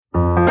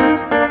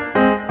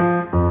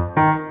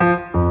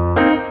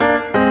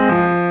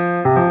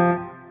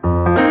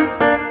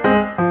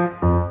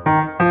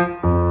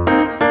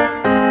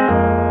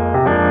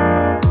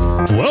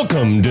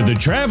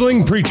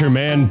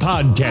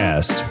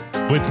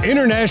podcast with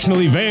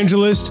international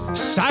evangelist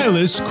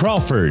Silas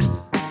Crawford,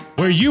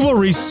 where you will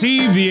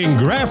receive the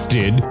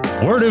engrafted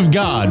Word of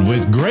God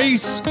with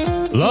grace,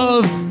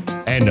 love,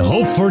 and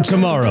hope for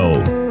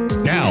tomorrow.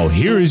 Now,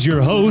 here is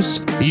your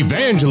host,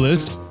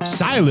 evangelist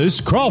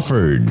Silas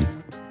Crawford.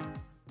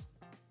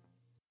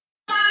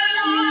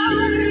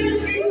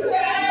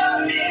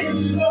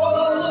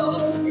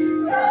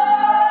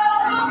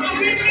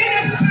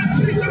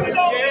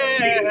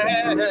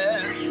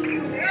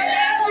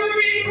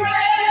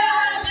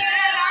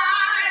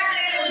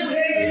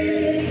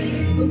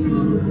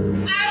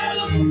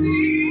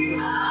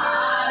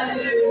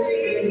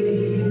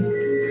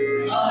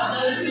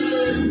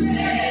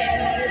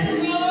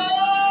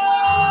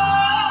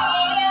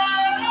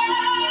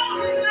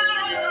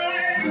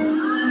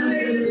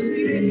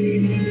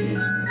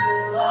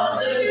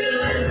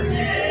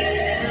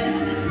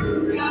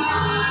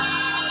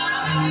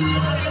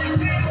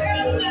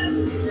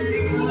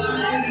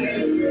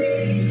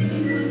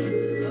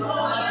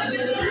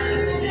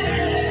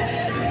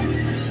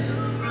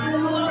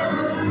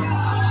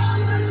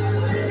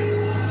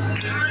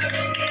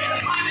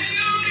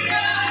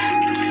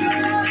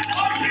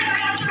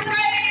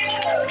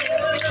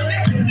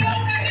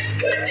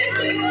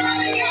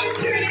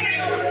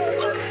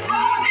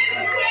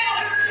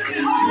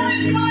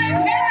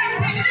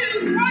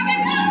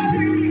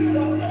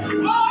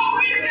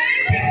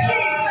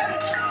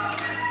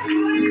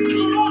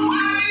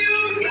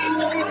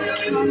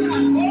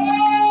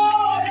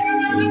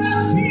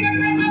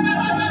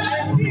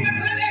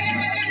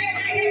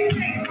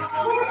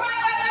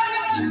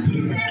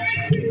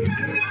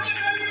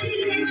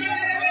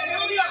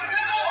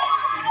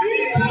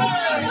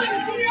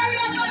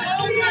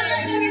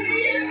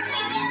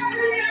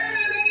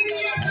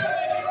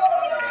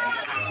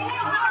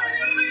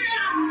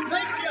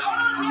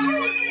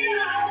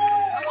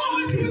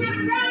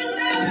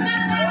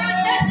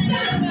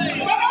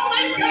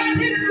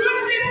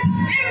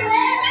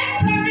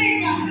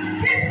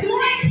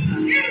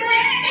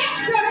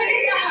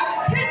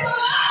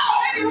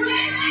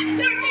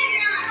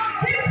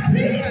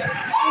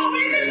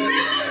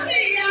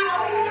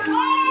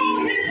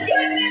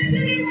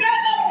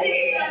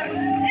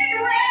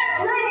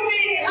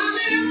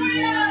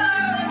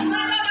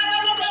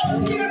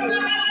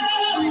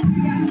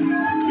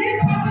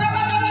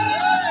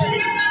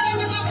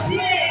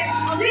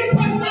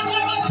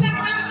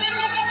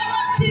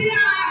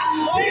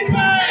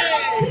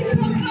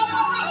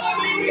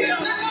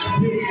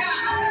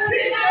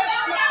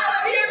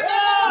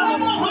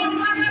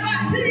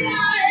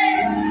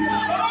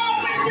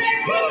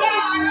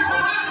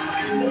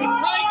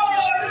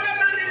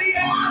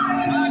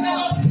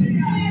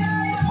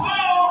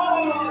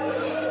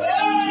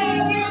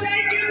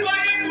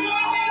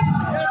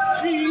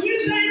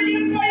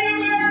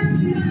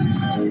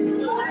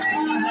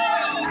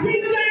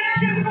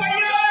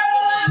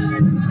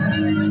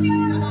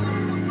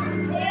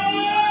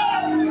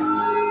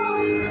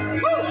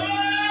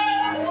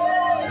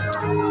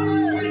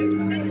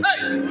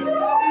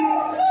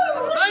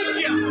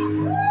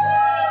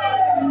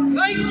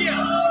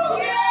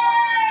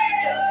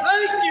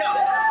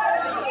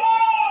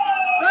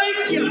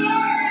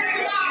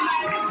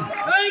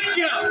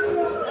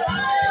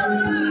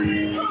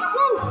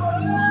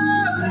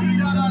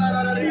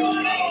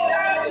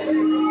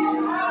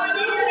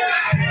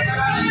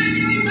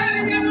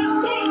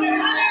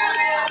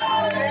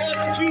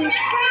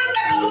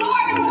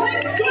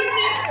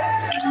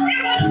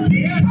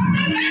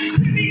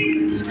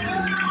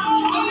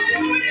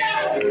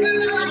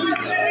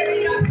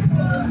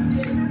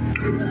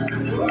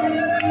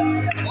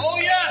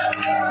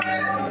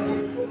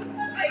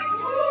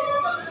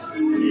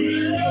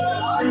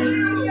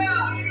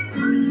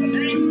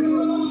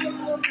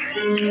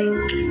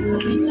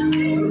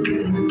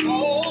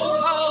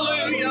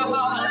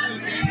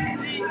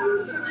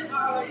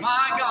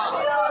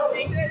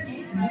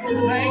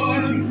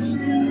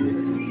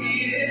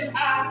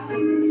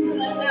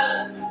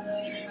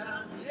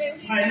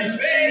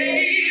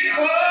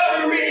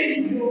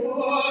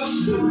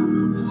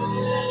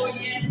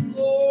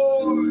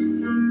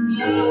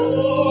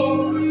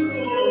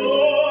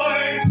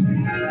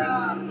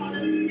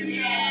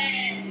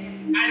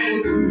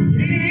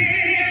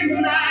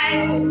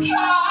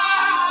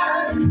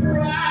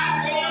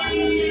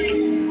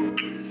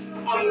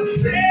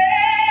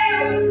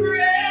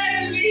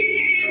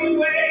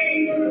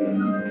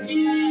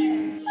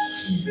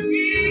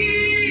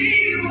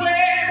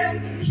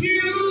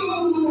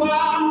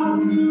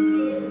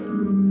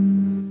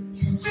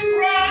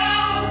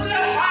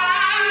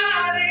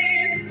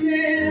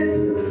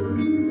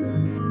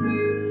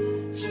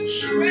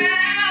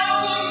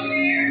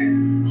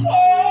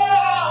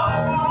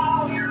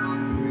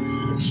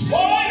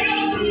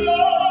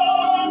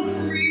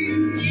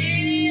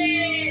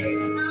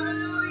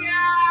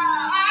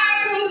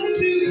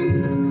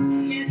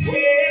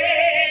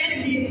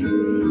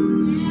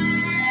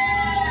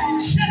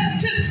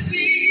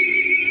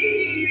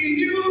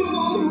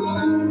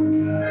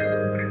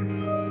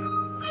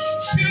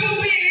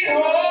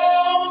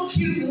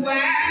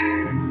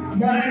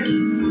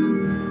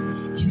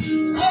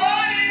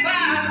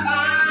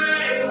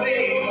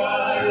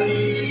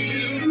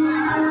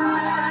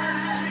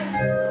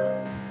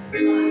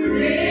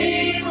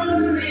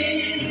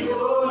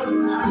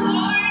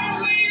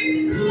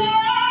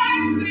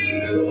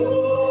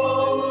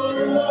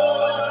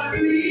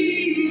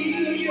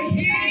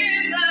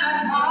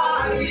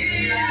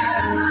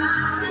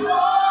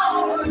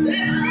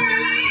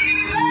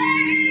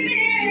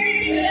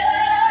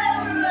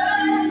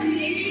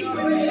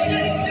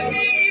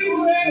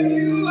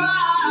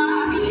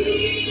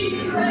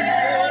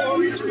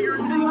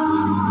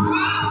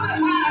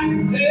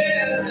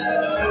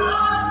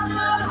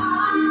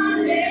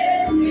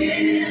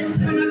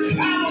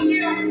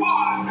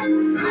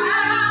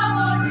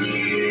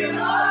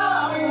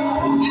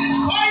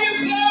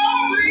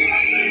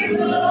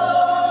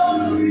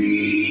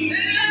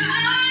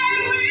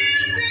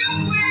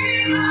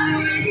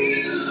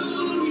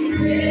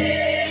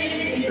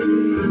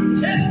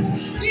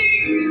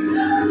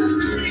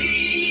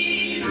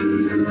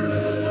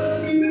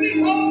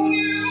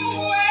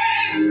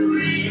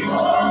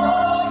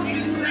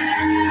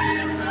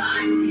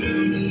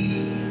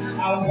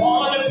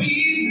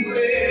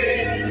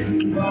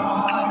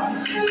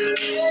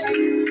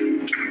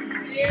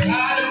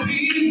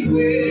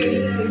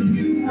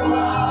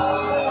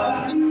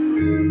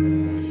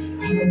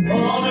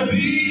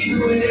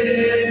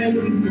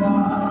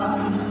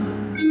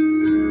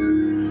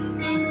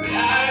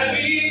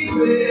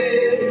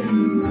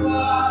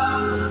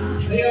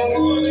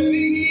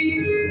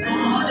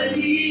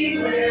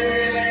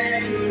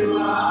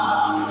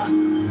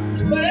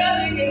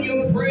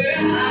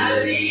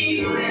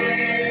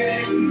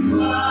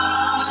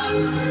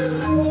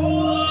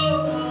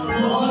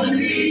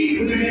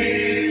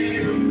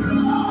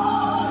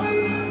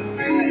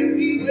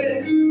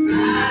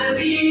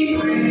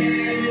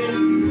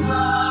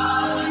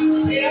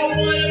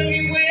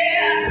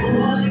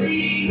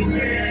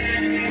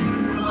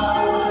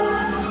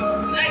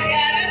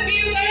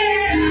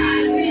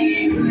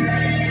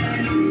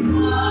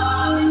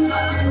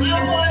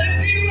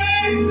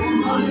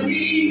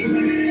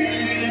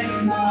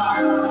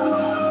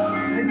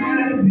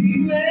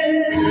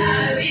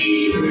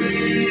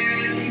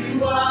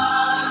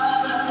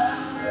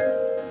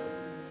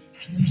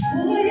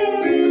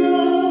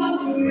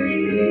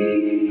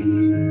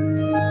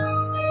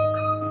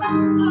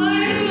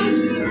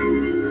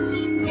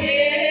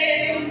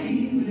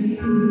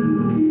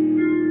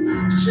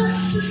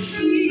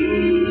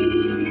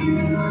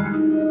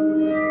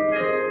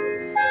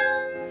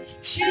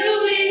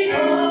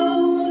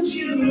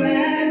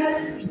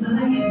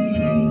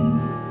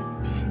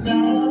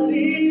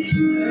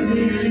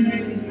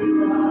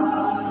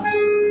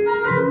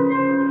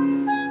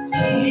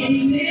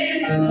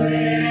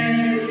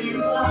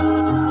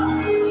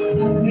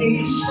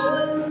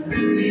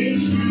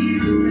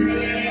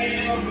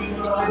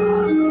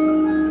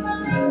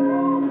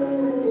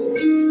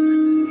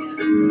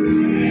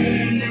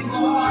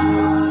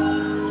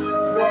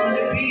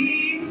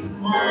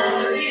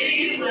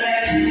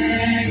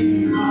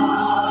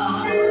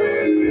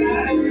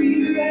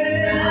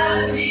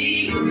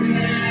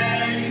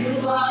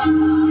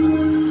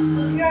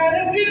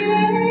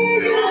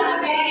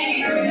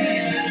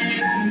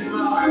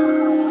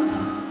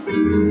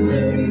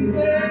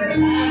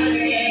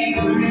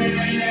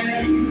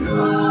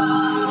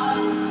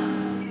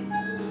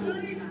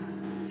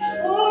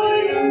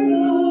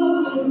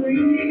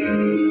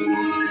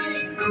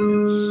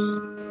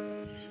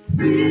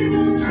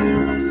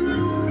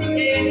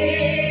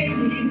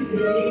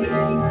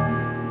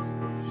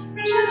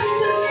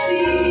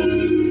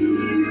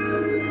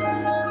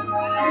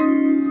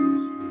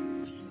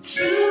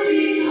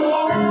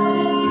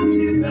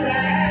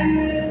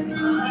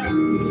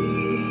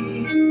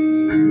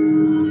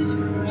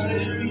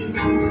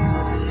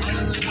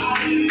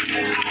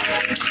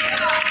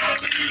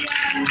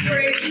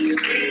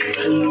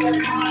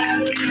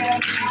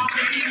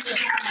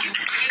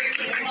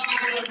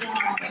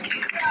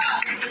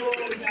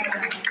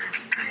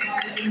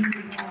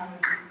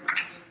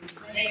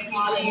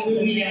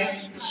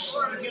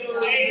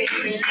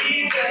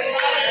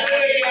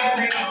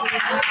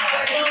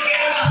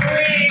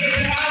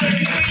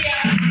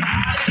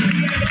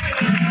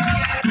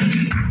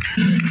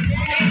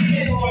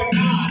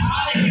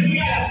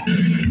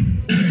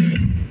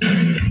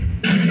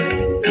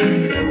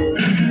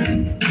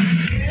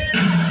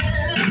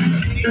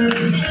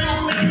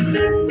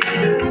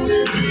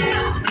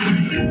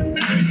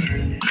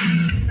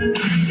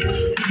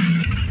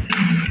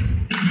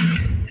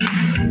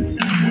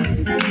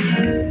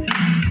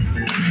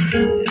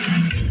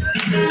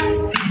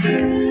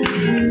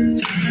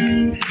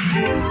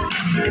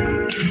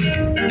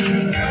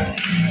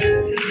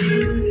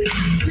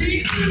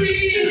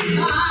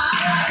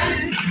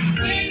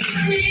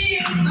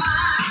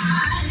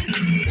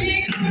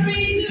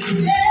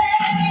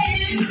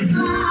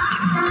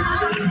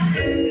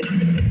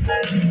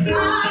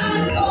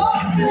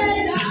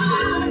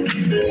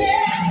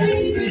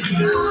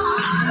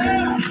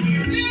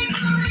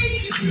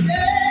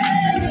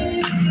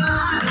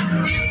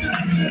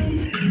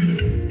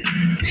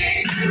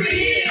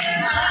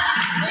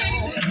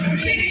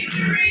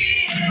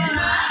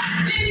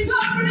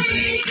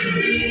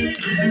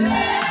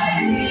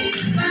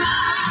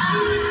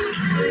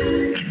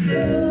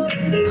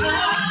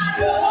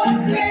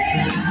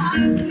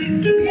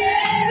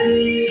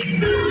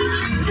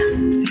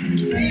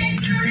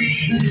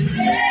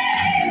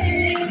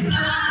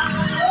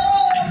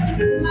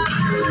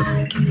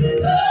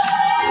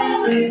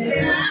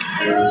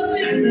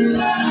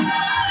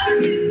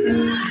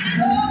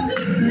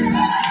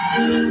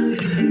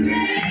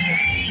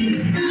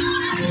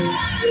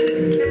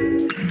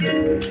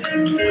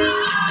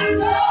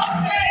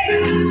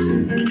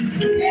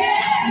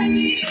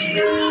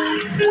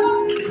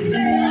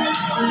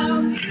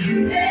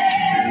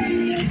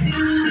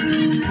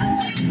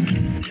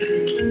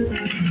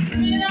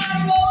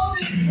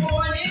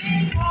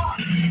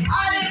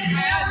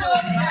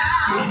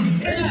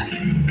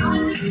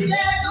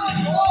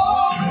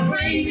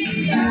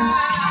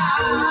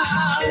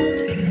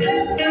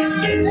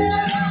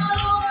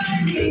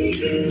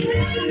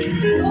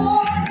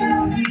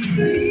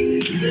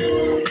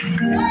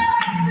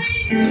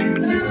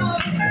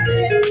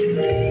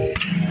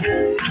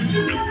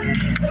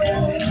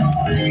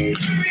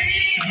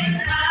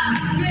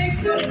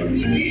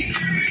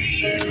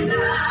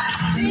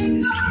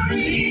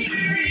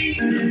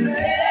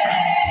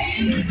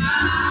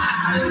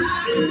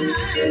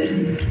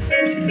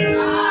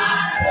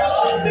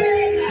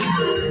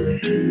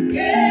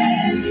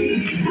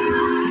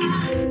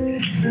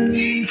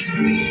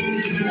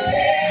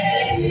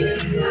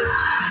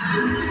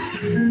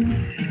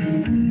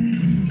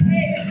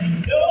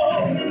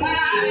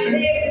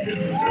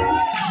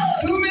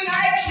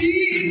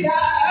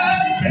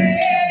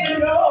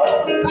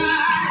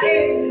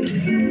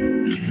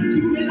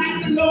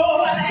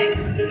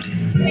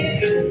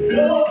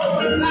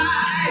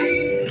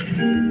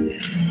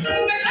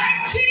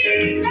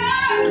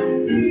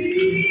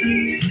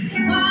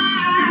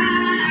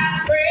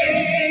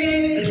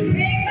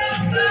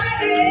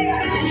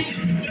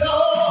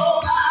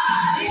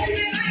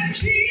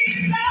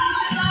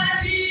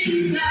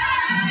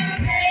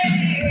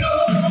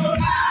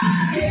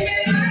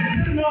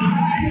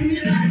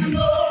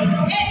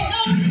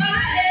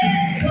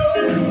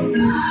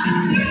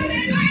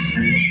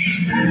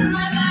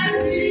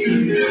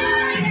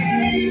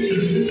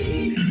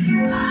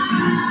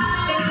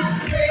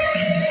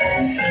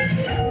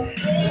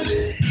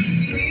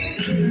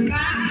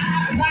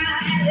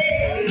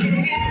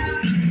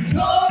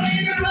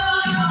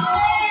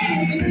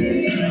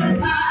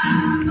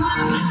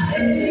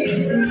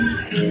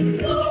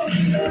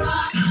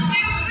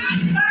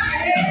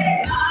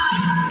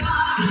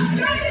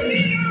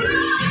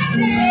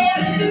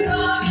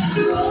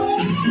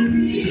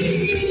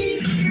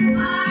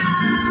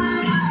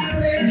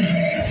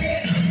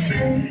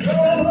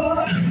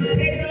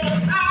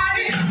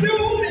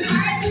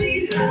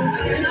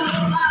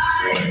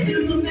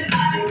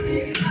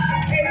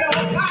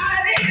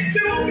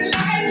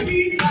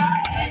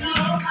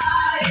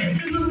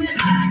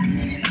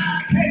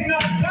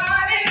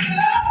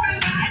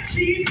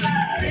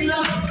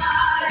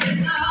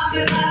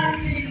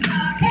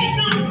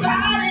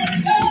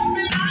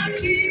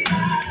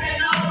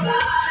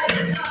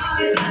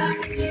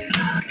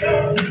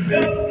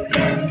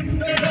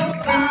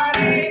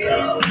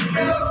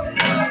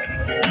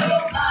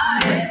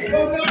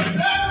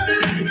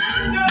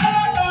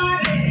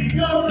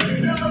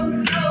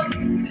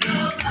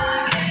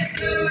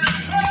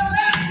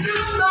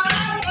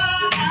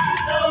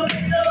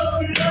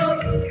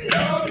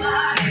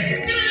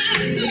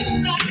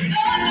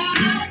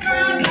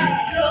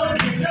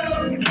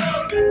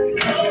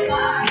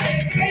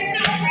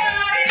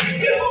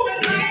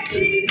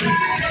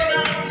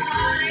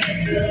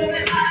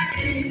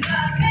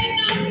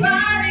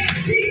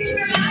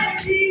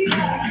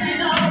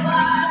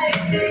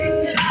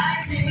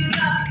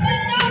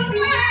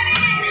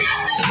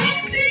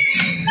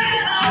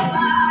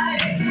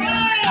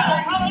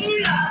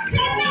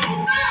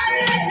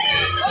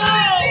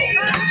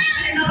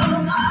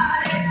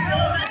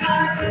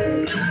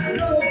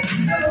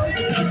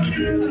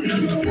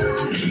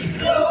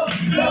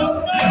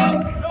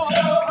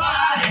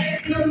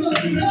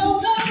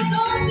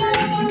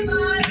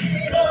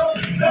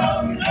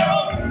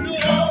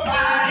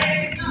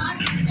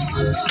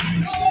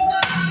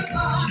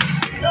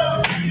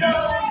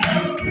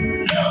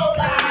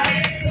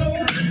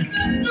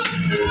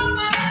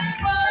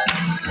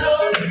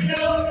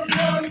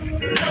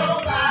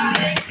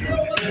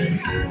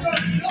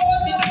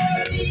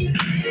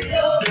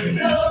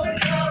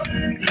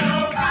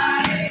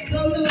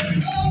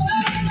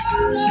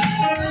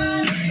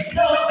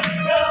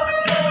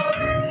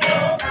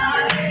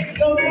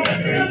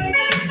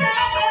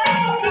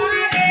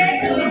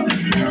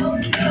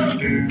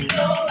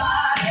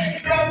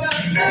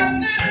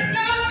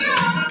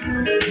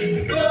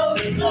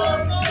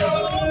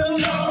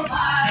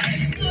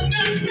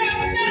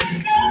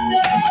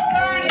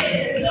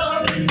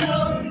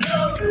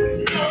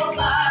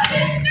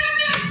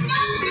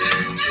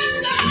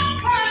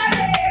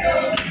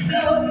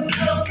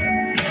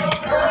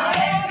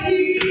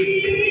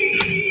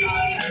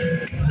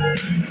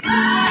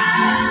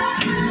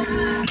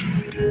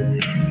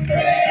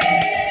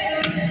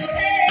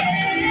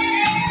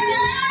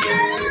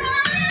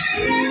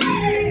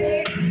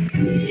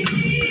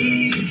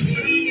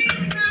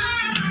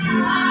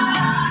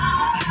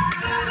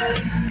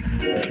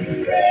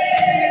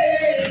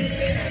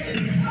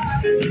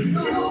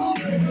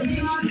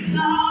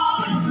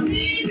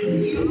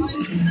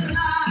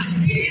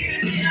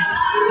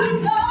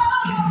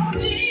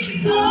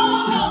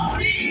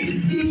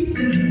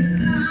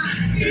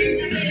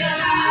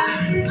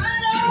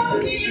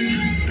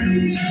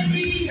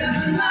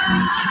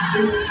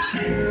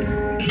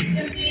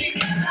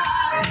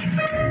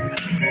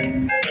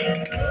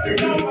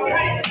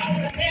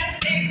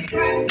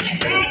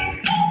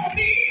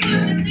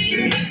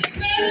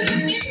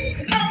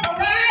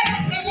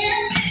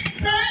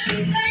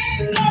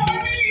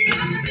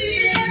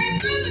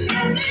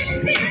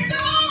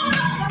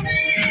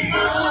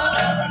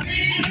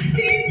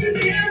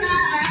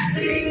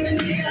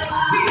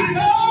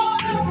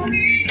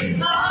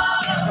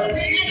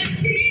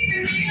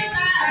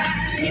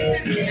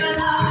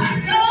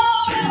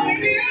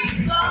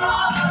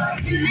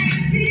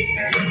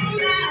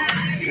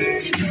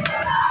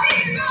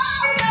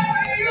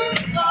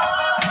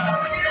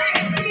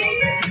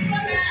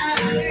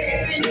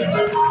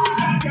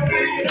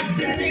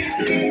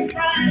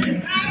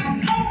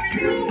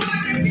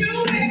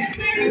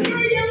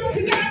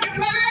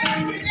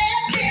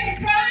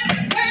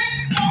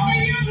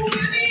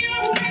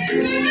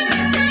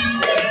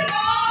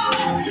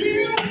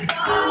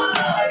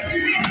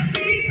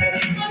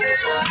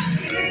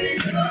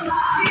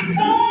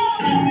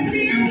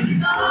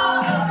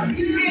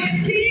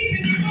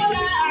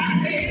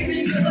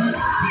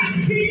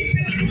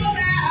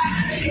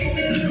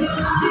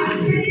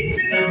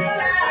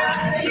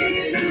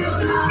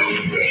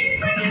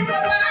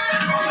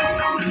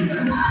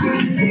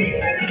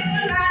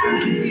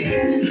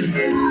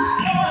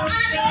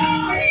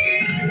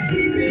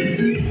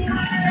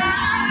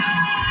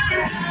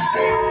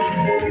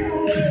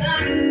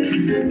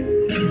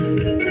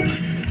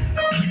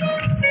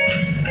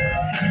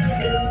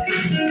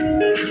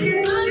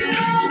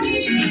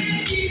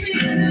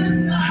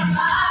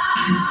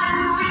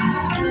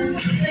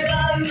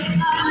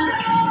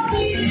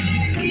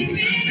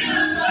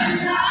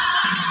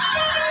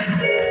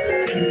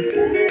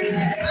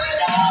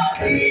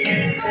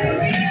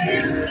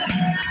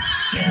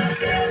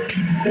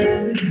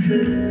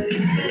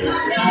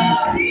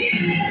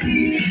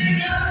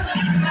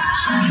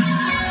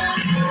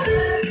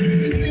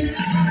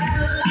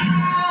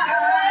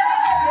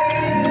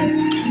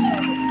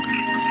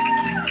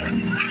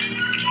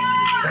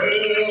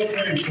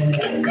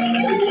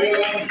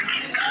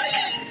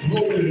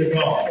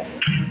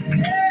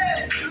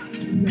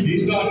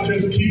 not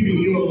just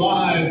keeping you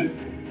alive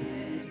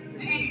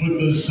with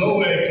the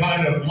Zoe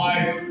kind of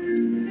life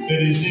that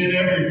is in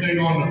everything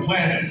on the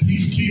planet.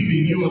 He's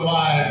keeping you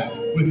alive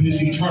with His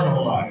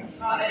eternal life.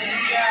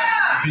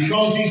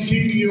 Because He's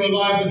keeping you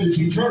alive with His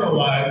eternal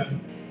life,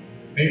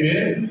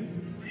 amen,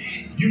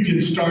 you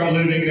can start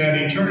living that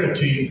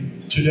eternity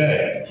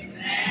today.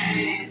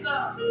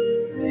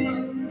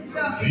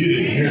 You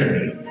didn't hear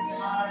me.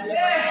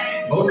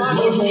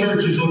 Most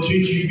churches will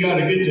teach you got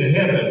to get to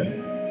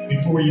heaven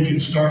before you can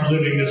start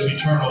living this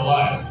eternal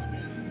life.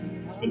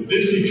 But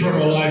this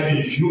eternal life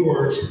is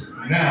yours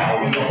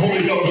now when the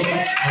Holy Ghost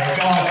of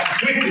God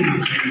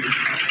quickens you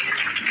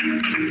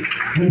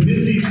with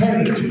His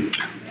eternity.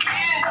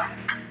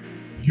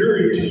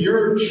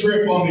 Your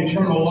trip on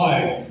eternal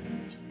life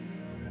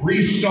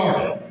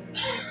restarted.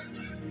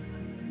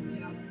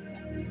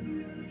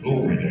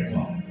 Glory to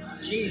God.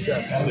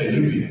 Jesus.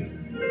 Hallelujah.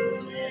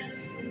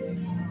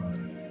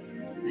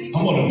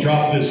 I'm going to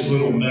drop this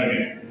little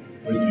nugget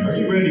with you. Are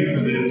you ready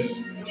for this?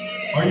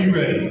 Are you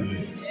ready for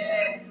this?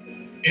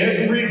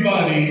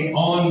 Everybody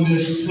on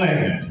this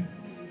planet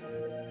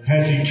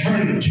has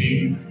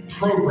eternity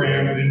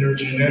programmed in their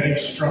genetic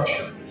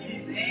structure.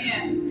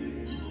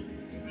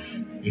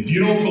 If you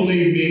don't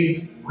believe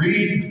me,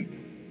 read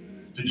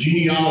the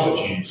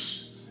genealogies,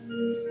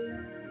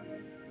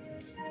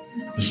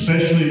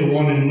 especially the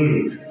one in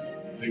Luke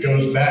that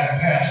goes back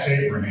past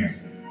Abraham.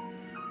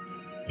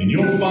 And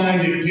you'll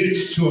find it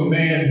gets to a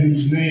man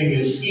whose name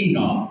is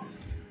Enoch,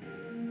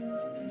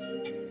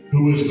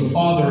 who was the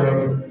father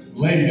of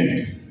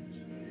Lamech,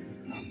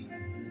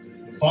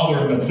 the father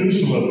of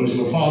Methuselah, who was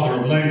the father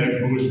of Lamech,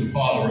 who was the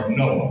father of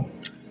Noah.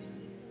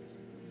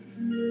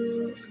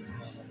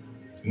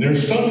 And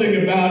there's something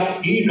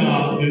about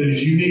Enoch that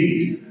is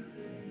unique,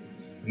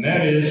 and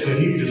that is that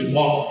he just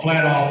walked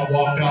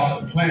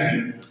off the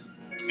planet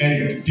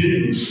and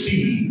didn't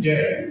see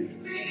death.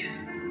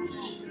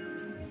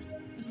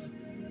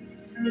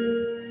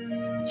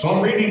 So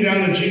I'm reading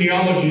down the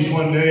genealogies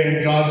one day,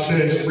 and God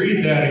says,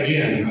 read that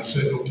again. I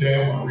said, okay,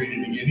 I'm going to read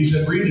it again. He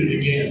said, read it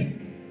again.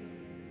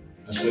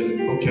 I said,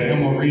 okay,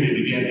 I'm going to read it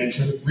again. And he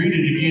said, read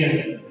it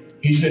again.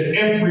 He said,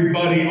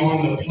 everybody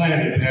on the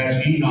planet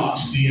has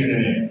Enoch's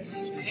DNA.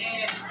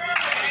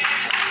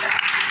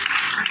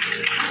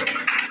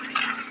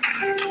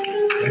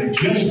 And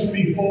just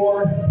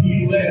before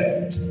he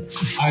left,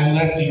 I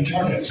left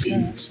eternity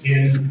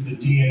in the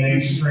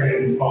DNA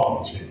strand that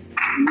follows him.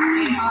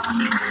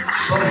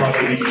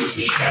 Somebody needs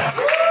to shout.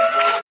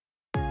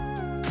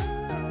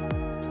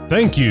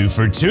 Thank you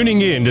for tuning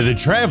in to the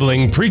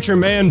Traveling Preacher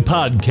Man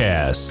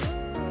podcast.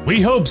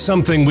 We hope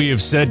something we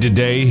have said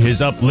today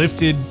has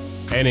uplifted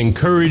and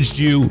encouraged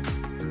you.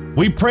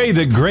 We pray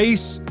that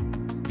grace,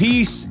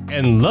 peace,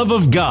 and love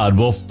of God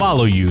will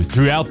follow you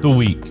throughout the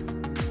week.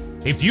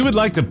 If you would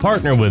like to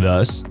partner with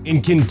us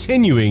in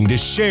continuing to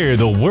share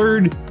the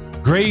word,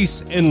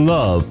 grace, and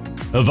love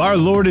of our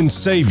Lord and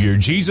Savior,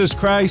 Jesus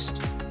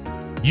Christ,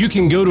 you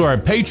can go to our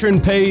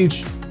Patreon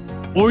page,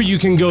 or you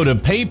can go to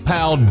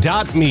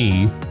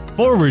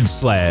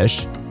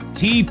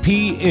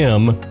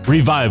paypal.me/TPM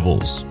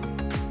Revivals.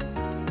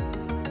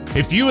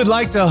 If you would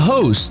like to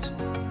host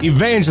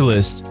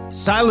Evangelist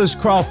Silas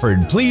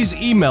Crawford, please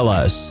email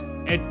us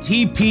at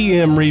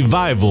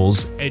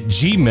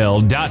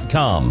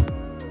tpmrevivals@gmail.com.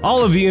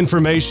 All of the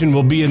information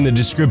will be in the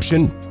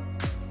description.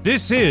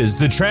 This is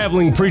the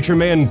Traveling Preacher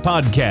Man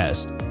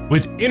podcast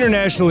with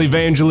international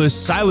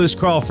evangelist Silas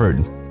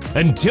Crawford.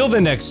 Until the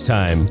next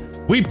time,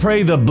 we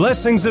pray the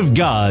blessings of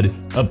God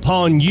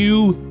upon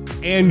you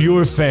and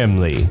your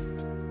family.